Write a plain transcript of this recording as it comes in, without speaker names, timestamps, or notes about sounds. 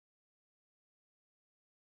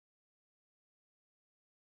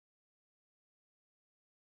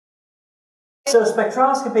So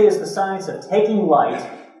spectroscopy is the science of taking light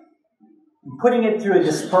and putting it through a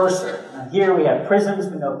disperser. Now here we have prisms.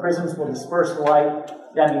 We know prisms will disperse the light.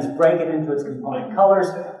 That means break it into its component colors.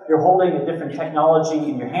 You're holding a different technology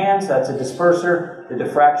in your hands. That's a disperser, the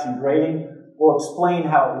diffraction grating. We'll explain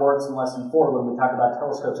how it works in Lesson 4 when we talk about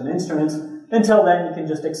telescopes and instruments. Until then, you can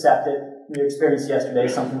just accept it from your experience yesterday,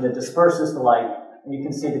 something that disperses the light, and you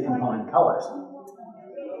can see the component colors.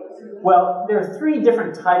 Well, there are three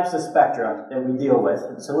different types of spectra that we deal with.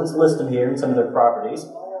 So let's list them here and some of their properties.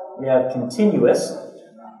 We have continuous,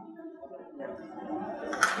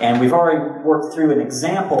 and we've already worked through an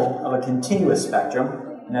example of a continuous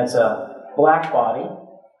spectrum, and that's a black body,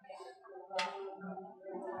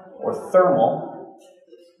 or thermal.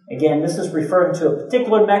 Again, this is referring to a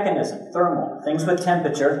particular mechanism, thermal. Things with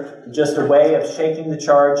temperature, just a way of shaking the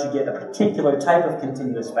charge. You get a particular type of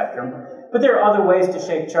continuous spectrum. But there are other ways to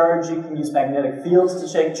shake charge. You can use magnetic fields to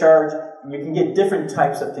shake charge, and you can get different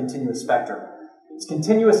types of continuous spectrum. It's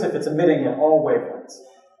continuous if it's emitting at all wavelengths.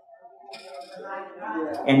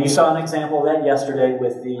 And you saw an example of that yesterday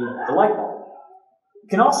with the light bulb. You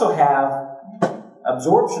can also have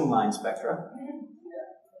absorption line spectra.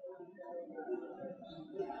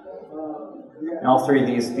 And all three of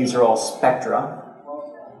these are all spectra.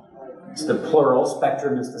 It's the plural,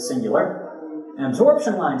 spectrum is the singular. And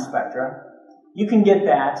absorption line spectra, you can get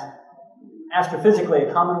that, astrophysically,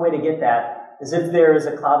 a common way to get that is if there is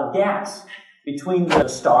a cloud of gas between the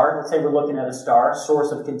star, let's say we're looking at a star,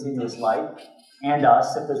 source of continuous light, and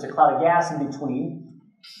us. If there's a cloud of gas in between,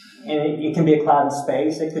 and it can be a cloud in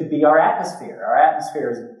space, it could be our atmosphere. Our atmosphere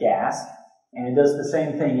is gas, and it does the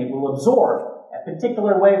same thing. It will absorb at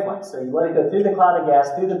particular wavelengths. So you let it go through the cloud of gas,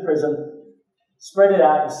 through the prism, spread it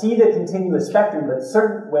out, you see the continuous spectrum, but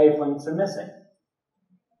certain wavelengths are missing.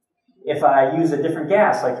 If I use a different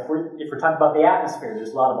gas, like if we're talking about the atmosphere, there's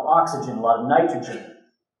a lot of oxygen, a lot of nitrogen.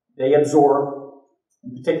 They absorb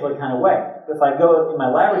in a particular kind of way. If I go in my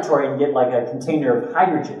laboratory and get like a container of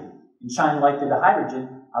hydrogen and shine light through the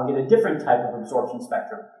hydrogen, I'll get a different type of absorption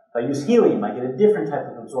spectrum. If I use helium, I get a different type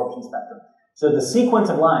of absorption spectrum. So the sequence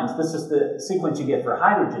of lines, this is the sequence you get for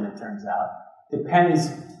hydrogen, it turns out, depends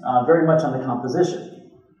very much on the composition.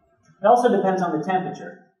 It also depends on the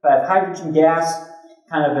temperature. If I have hydrogen gas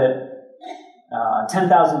kind of at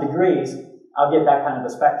 10,000 degrees, I'll get that kind of a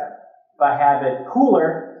spectrum. If I have it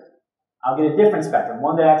cooler, I'll get a different spectrum,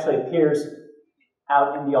 one that actually appears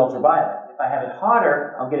out in the ultraviolet. If I have it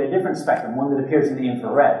hotter, I'll get a different spectrum, one that appears in the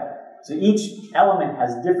infrared. So each element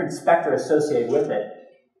has different spectra associated with it.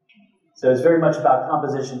 So it's very much about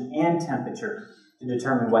composition and temperature to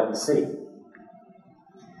determine what you see.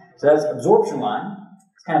 So that's absorption line.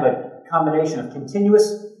 It's kind of a combination of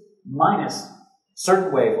continuous minus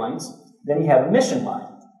certain wavelengths. Then you have emission line.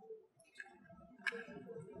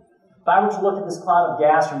 If I were to look at this cloud of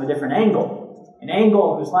gas from a different angle, an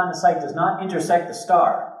angle whose line of sight does not intersect the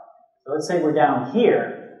star. So let's say we're down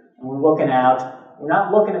here, and we're looking out. We're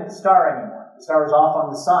not looking at the star anymore. The star is off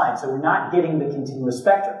on the side, so we're not getting the continuous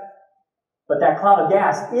spectrum. But that cloud of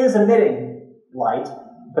gas is emitting light,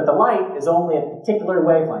 but the light is only at particular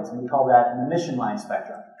wavelengths, and we call that an emission line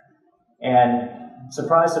spectrum. And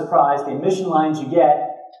surprise, surprise, the emission lines you get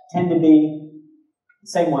tend to be the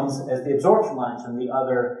same ones as the absorption lines from the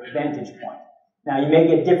other vantage point. Now, you may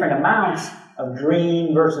get different amounts of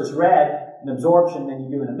green versus red in absorption than you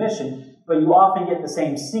do in emission, but you often get the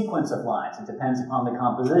same sequence of lines. It depends upon the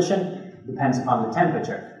composition, it depends upon the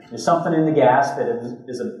temperature. There's something in the gas that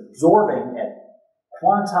is absorbing at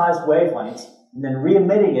quantized wavelengths and then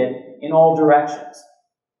re-emitting it in all directions.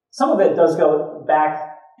 Some of it does go back,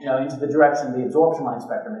 into the direction of the absorption line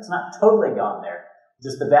spectrum. It's not totally gone there.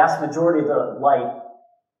 Just the vast majority of the light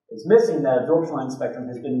that's missing that absorption line spectrum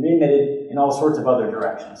has been re-emitted in all sorts of other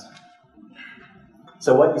directions.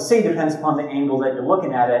 So what you see depends upon the angle that you're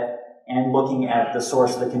looking at it and looking at the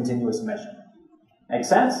source of the continuous emission. Make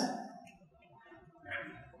sense?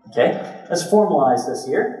 Okay, let's formalize this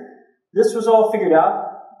here. This was all figured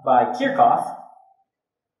out by Kirchhoff.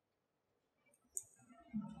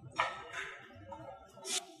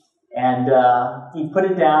 And he put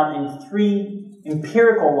it down in 3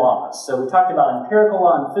 empirical laws. So we talked about empirical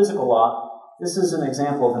law and physical law. This is an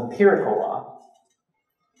example of empirical law.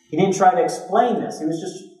 He didn't try to explain this. He was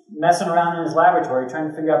just messing around in his laboratory trying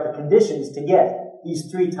to figure out the conditions to get these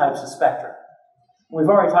 3 types of spectra. We've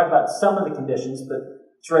already talked about some of the conditions, but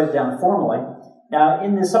let's write it down formally. Now,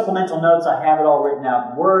 in the supplemental notes, I have it all written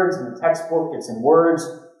out in words. In the textbook, it's in words.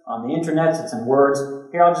 On the internet, it's in words.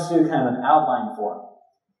 Here, I'll just do kind of an outline for it.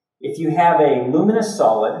 If you have a luminous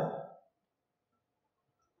solid,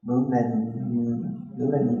 luminous,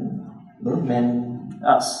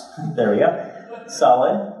 there we go.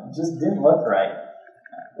 solid, just didn't look right,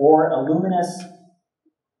 or a luminous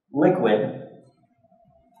liquid,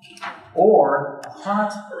 or a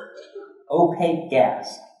hot, opaque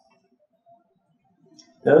gas.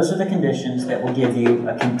 Those are the conditions that will give you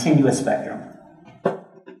a continuous spectrum.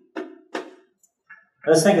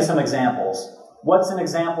 Let's think of some examples. What's an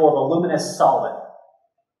example of a luminous solid?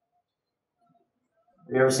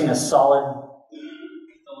 Have you ever seen a solid?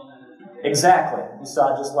 Exactly. You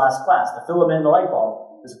saw it just last class. The filament in the light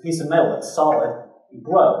bulb is a piece of metal. It's solid. It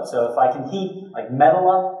glows. So if I can heat like metal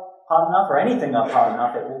up hot enough or anything up hot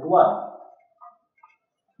enough, it will glow.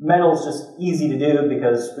 Metal is just easy to do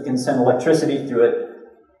because we can send electricity through it,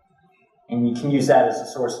 and you can use that as a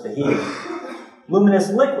source of the heat. Luminous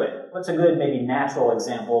liquid. What's a good, maybe natural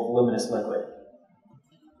example of luminous liquid?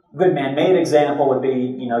 A good man-made example would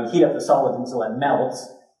be, you heat up the solid until it melts.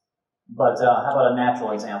 But how about a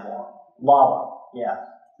natural example? Lava. Yeah.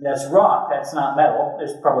 That's rock. That's not metal.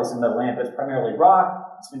 There's probably some metal in it, but it's primarily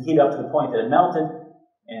rock. It's been heated up to the point that it melted,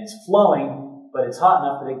 and it's flowing, but it's hot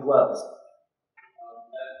enough that it glows.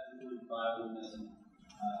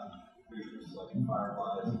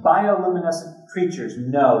 Bioluminescent creatures,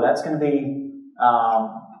 no. That's going to be,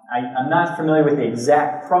 I'm not familiar with the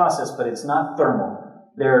exact process, but it's not thermal.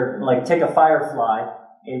 They're like, take a firefly,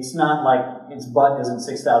 it's not like its butt isn't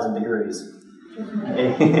 6,000 degrees.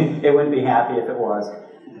 It wouldn't be happy if it was.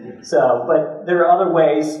 So, but there are other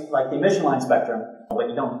ways, like the emission line spectrum, but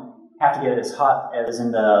you don't have to get it as hot as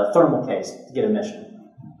in the thermal case to get emission.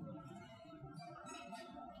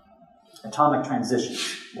 Atomic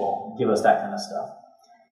transitions will give us that kind of stuff.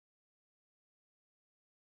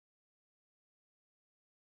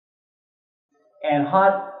 And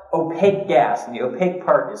hot, opaque gas, and the opaque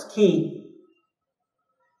part is key.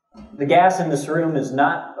 The gas in this room is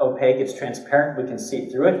not opaque, it's transparent, we can see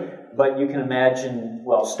through it, but you can imagine,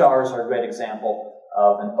 well, stars are a great example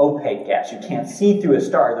of an opaque gas. You can't see through a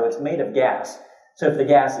star, though it's made of gas. So if the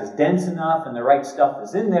gas is dense enough and the right stuff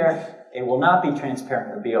is in there, it will not be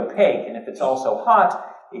transparent, it will be opaque. And if it's also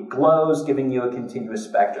hot, it glows, giving you a continuous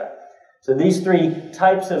spectra. So these three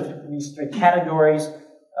categories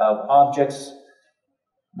of objects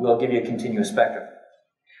will give you a continuous spectrum.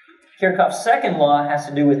 Kirchhoff's second law has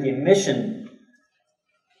to do with the emission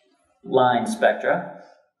line spectra.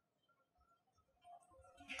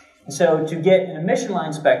 And so to get an emission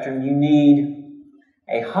line spectrum, you need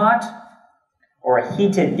a hot or a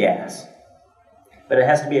heated gas. But it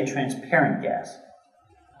has to be a transparent gas.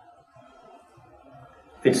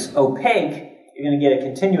 If it's opaque, you're going to get a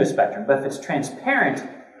continuous spectrum. But if it's transparent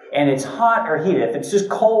and it's hot or heated, if it's just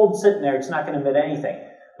cold sitting there, it's not going to emit anything.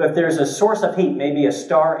 But if there's a source of heat, maybe a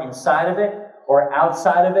star inside of it or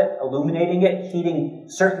outside of it, illuminating it, heating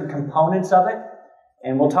certain components of it,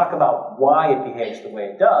 and we'll talk about why it behaves the way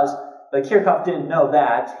it does, but Kirchhoff didn't know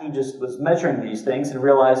that. He just was measuring these things and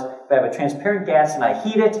realized if I have a transparent gas and I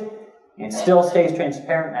heat it, and it still stays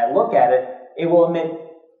transparent and I look at it, it will emit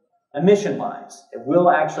emission lines. It will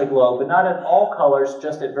actually glow, but not at all colors,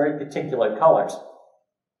 just at very particular colors.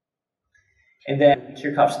 And then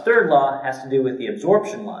Kirchhoff's third law has to do with the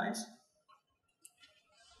absorption lines.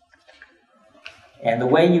 And the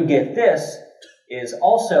way you get this is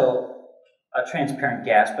also a transparent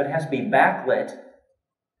gas, but it has to be backlit.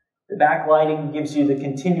 The backlighting gives you the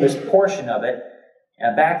continuous portion of it.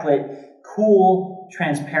 A backlit, cool,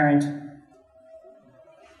 transparent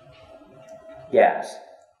gas.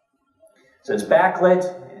 So it's backlit,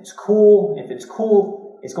 it's cool. If it's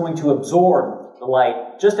cool, it's going to absorb the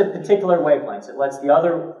light just at particular wavelengths. It lets the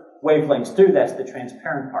other wavelengths through. That's the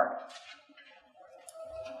transparent part.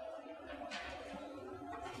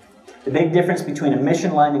 The big difference between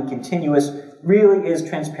emission line and continuous really is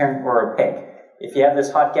transparent or opaque. If you have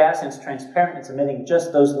this hot gas and it's transparent, it's emitting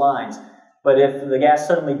just those lines. But if the gas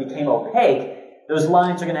suddenly became opaque, those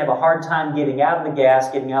lines are going to have a hard time getting out of the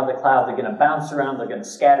gas, getting out of the cloud. They're going to bounce around, they're going to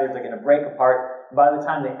scatter, they're going to break apart. By the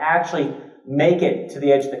time they actually make it to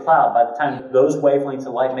the edge of the cloud, by the time those wavelengths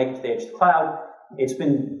of light make it to the edge of the cloud, it's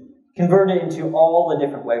been converted into all the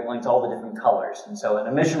different wavelengths, all the different colors. And so an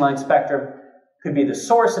emission line spectrum could be the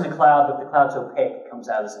source in the cloud, but if the cloud's opaque, it comes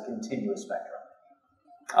out as a continuous spectrum.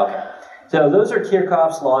 Okay, so those are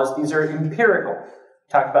Kirchhoff's laws. These are empirical. We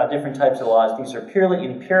talked about different types of laws. These are purely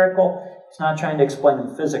empirical. It's not trying to explain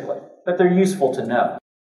them physically, but they're useful to know.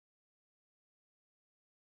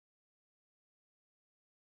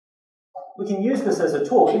 We can use this as a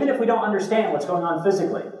tool, even if we don't understand what's going on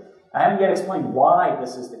physically. I haven't yet explained why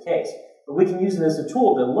this is the case, but we can use it as a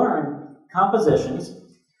tool to learn compositions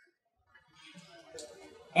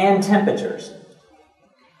and temperatures.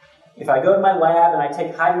 If I go to my lab and I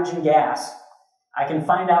take hydrogen gas, I can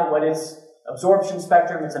find out what its absorption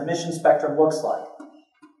spectrum, its emission spectrum looks like.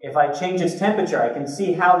 If I change its temperature, I can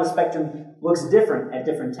see how the spectrum looks different at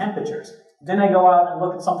different temperatures. Then I go out and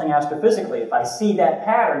look at something astrophysically. If I see that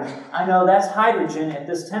pattern, I know that's hydrogen at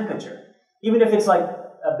this temperature. Even if it's like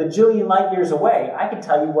a bajillion light years away, I can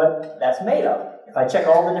tell you what that's made of. If I check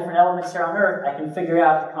all the different elements here on Earth, I can figure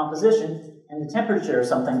out the composition and the temperature of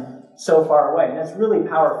something so far away. And that's really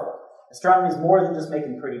powerful. Astronomy is more than just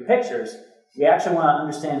making pretty pictures. We actually want to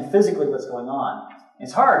understand physically what's going on.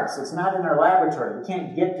 It's hard, so it's not in our laboratory. We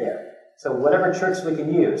can't get there. So whatever tricks we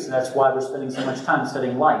can use, and that's why we're spending so much time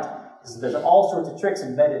studying light, is there's all sorts of tricks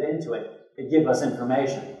embedded into it that give us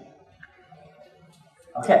information.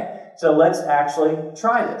 Okay, so let's actually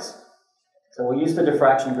try this. So we'll use the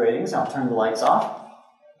diffraction gratings. I'll turn the lights off.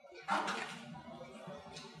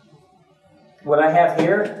 What I have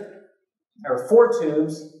here are 4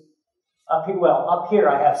 tubes. Up here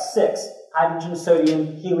I have 6. Hydrogen,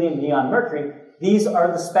 sodium, helium, neon, mercury. These are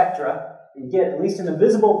the spectra you get, at least in the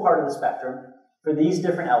visible part of the spectrum, for these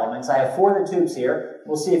different elements. I have 4 of the tubes here.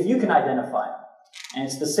 We'll see if you can identify them. And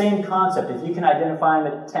it's the same concept. If you can identify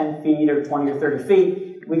them at 10 feet or 20 or 30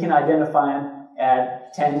 feet, we can identify them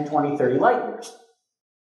at 10, 20, 30 light years.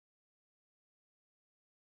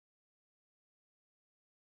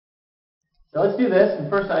 So let's do this. And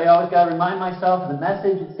first, I always got to remind myself of the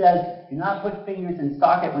message. It says, do not put fingers in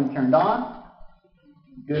socket when turned on.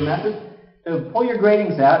 Good message. So pull your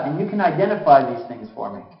gratings out, and you can identify these things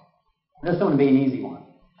for me. This one would be an easy one.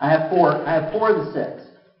 I have 4 of the 6.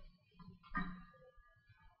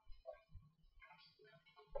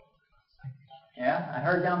 Yeah, I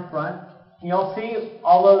heard down front. Can you all see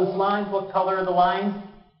all those lines? What color are the lines?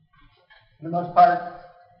 For the most part,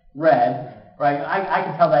 red. Right? I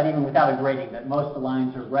can tell that even without a grating, that most of the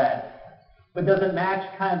lines are red. But does it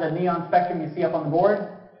match kind of the neon spectrum you see up on the board?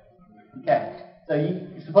 Okay. So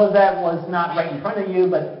you suppose that was not right in front of you,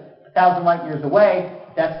 but 1,000 light years away.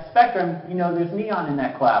 That's the spectrum. You know there's neon in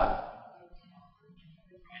that cloud.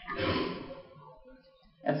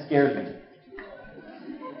 That scares me.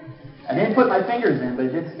 I didn't put my fingers in, but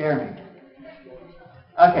it did scare me.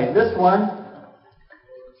 Okay, this one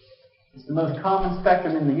is the most common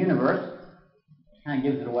spectrum in the universe. Kind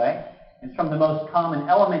of gives it away. It's from the most common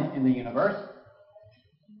element in the universe.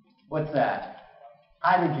 What's that?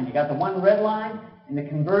 Hydrogen. You got the one red line and the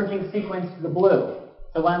converging sequence to the blue.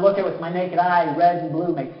 So when I look at it with my naked eye, red and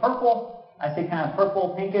blue make purple. I see kind of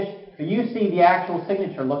purple, pinkish. So you see the actual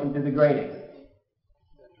signature looking through the gratings.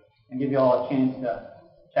 I'll give you all a chance to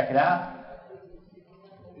check it out.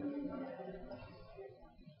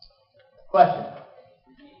 Question.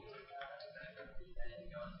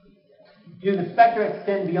 Do the spectra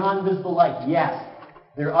extend beyond visible light? Yes.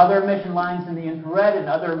 There are other emission lines in the infrared and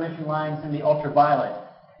other emission lines in the ultraviolet.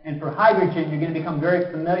 And for hydrogen, you're going to become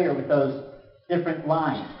very familiar with those different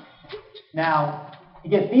lines. Now, to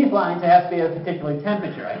get these lines, it has to be at a particular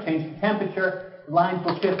temperature. I change the temperature, the lines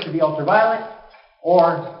will shift to the ultraviolet,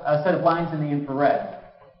 or a set of lines in the infrared.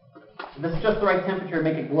 So this is just the right temperature to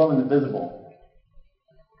make it glow in the visible.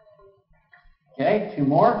 Okay, 2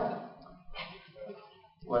 more.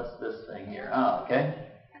 What's this thing here? Oh, okay.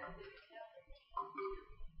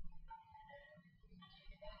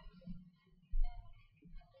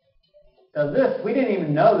 So this, we didn't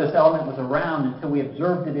even know this element was around until we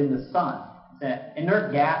observed it in the sun. It's an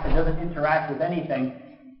inert gas that doesn't interact with anything.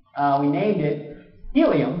 We named it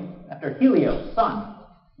helium, after Helios, sun.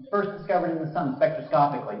 It was first discovered in the sun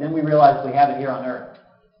spectroscopically. Then we realized we have it here on Earth.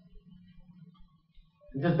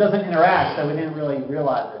 It just doesn't interact, so we didn't really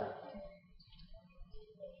realize it.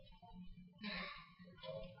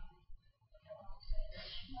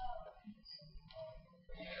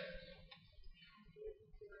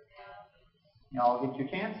 Y'all get your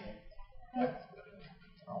chance?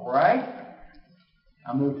 All right.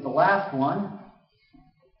 I'll move to the last one.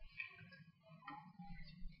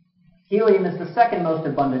 Helium is the second most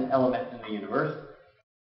abundant element in the universe.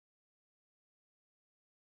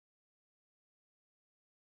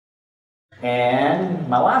 And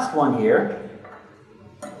my last one here.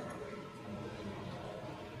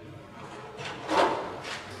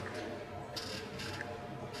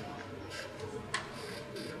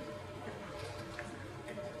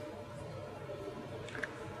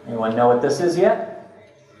 Anyone know what this is yet?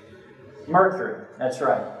 Mercury. That's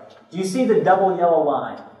right. Do you see the double yellow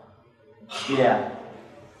line? Yeah.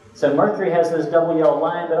 So Mercury has this double yellow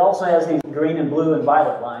line, but also has these green and blue and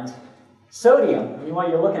violet lines. Sodium, while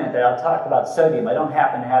you're looking at that, I'll talk about sodium. I don't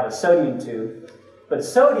happen to have a sodium tube, but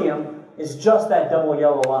sodium is just that double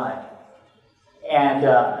yellow line. And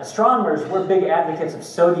astronomers, we're big advocates of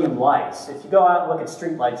sodium lights. If you go out and look at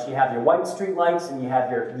street lights, you have your white street lights and you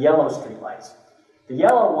have your yellow street lights. The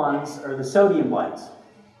yellow ones are the sodium lights,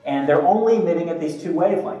 and they're only emitting at these two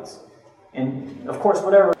wavelengths. And of course,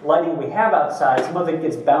 whatever lighting we have outside, some of it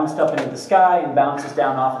gets bounced up into the sky and bounces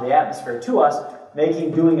down off of the atmosphere to us,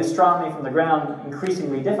 making doing astronomy from the ground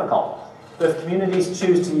increasingly difficult. But if communities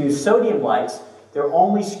choose to use sodium lights, they're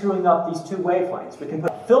only screwing up these two wavelengths. We can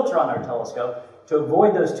put a filter on our telescope to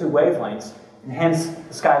avoid those two wavelengths, and hence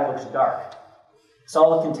the sky looks dark. So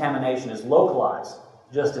all the contamination is localized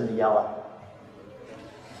just in the yellow.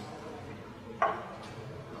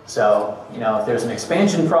 So, if there's an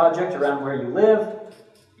expansion project around where you live,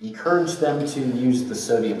 encourage them to use the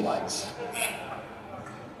sodium lights.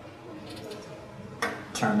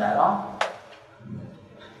 Turn that off.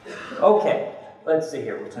 Okay, let's see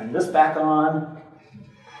here. We'll turn this back on.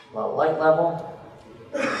 Low light level.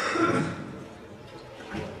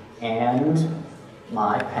 And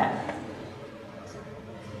my pen.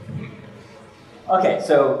 Okay,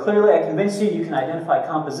 so clearly I convinced you can identify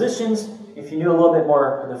compositions. If you knew a little bit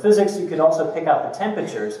more of the physics, you could also pick out the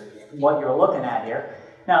temperatures from what you're looking at here.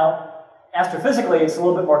 Now, astrophysically, it's a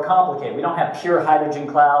little bit more complicated. We don't have pure hydrogen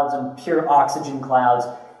clouds and pure oxygen clouds.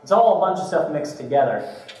 It's all a bunch of stuff mixed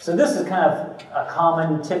together. So this is kind of a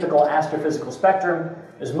common, typical astrophysical spectrum.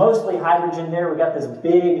 There's mostly hydrogen there. We got this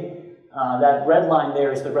big, that red line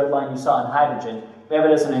there is the red line you saw in hydrogen. We have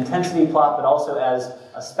it as an intensity plot, but also as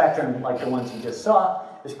a spectrum like the ones you just saw.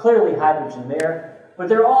 There's clearly hydrogen there. But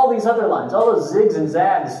there are all these other lines, all those zigs and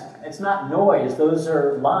zags. It's not noise, those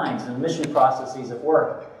are lines and emission processes at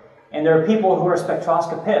work. And there are people who are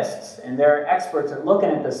spectroscopists, and they're experts at looking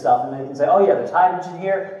at this stuff, and they can say, oh yeah, there's hydrogen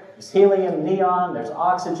here, there's helium, neon, there's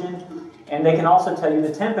oxygen, and they can also tell you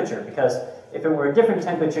the temperature, because if it were a different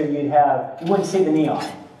temperature, you wouldn't see the neon,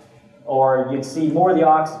 or you'd see more of the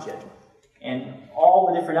oxygen. And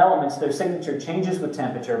all the different elements, their signature changes with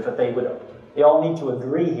temperature, but they all need to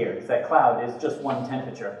agree here, because that cloud is just one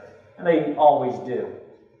temperature, and they always do.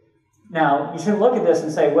 Now, you should look at this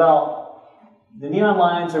and say, well, the neon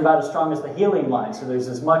lines are about as strong as the helium lines, so there's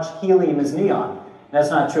as much helium as neon. And that's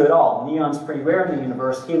not true at all. Neon's pretty rare in the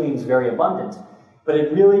universe, helium's very abundant. But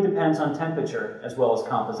it really depends on temperature as well as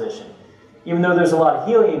composition. Even though there's a lot of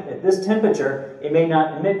helium, at this temperature, it may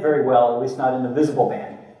not emit very well, at least not in the visible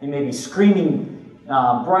band. It may be screaming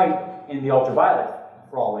bright in the ultraviolet,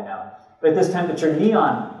 for all we know. But at this temperature,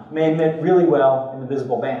 neon may emit really well in the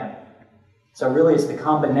visible band. So really it's the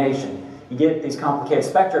combination. You get these complicated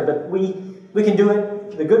spectra, but we can do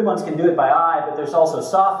it, the good ones can do it by eye, but there's also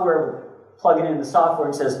software. We plug it in the software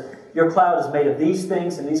and says, your cloud is made of these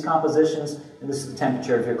things and these compositions, and this is the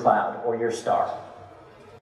temperature of your cloud or your star.